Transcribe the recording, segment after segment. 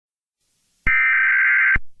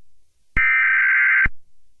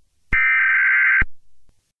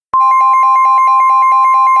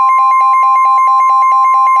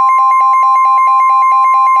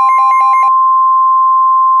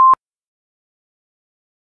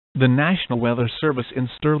The National Weather Service in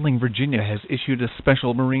Sterling, Virginia has issued a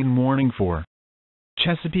special marine warning for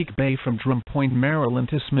Chesapeake Bay from Drum Point, Maryland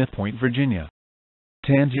to Smith Point, Virginia,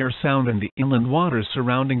 Tangier Sound and the inland waters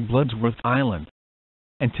surrounding Bloodsworth Island,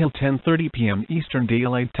 until 10:30 p.m. Eastern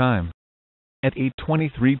Daylight Time. At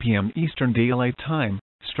 8:23 p.m. Eastern Daylight Time,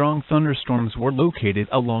 strong thunderstorms were located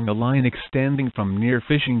along a line extending from near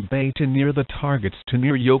Fishing Bay to near the targets to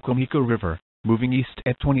near Yokomico River, moving east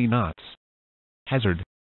at 20 knots. Hazard: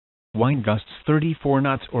 wind gusts 34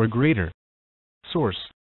 knots or greater. Source: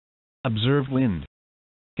 observed wind.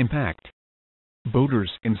 Impact: boaters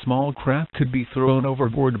in small craft could be thrown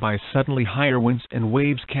overboard by suddenly higher winds and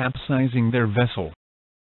waves capsizing their vessel.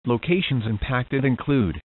 Locations impacted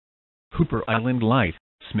include Hooper Island Light,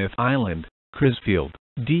 Smith Island, Crisfield,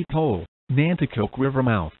 Deep Hole, Nanticoke River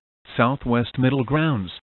Mouth, Southwest Middle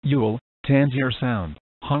Grounds, Ewell, Tangier Sound,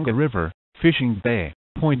 Honga River, Fishing Bay,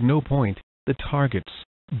 Point No Point, the targets,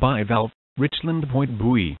 Bivalve, Richland Point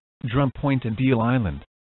Buoy, Drum Point and Deal Island.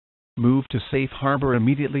 Move to safe harbor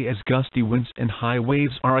immediately as gusty winds and high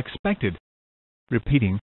waves are expected.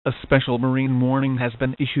 Repeating, a special marine warning has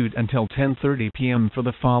been issued until 10:30 p.m. for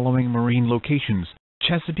the following marine locations: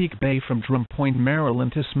 Chesapeake Bay from Drum Point,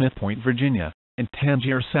 Maryland to Smith Point, Virginia, and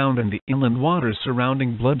Tangier Sound and the inland waters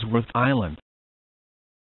surrounding Bloodsworth Island.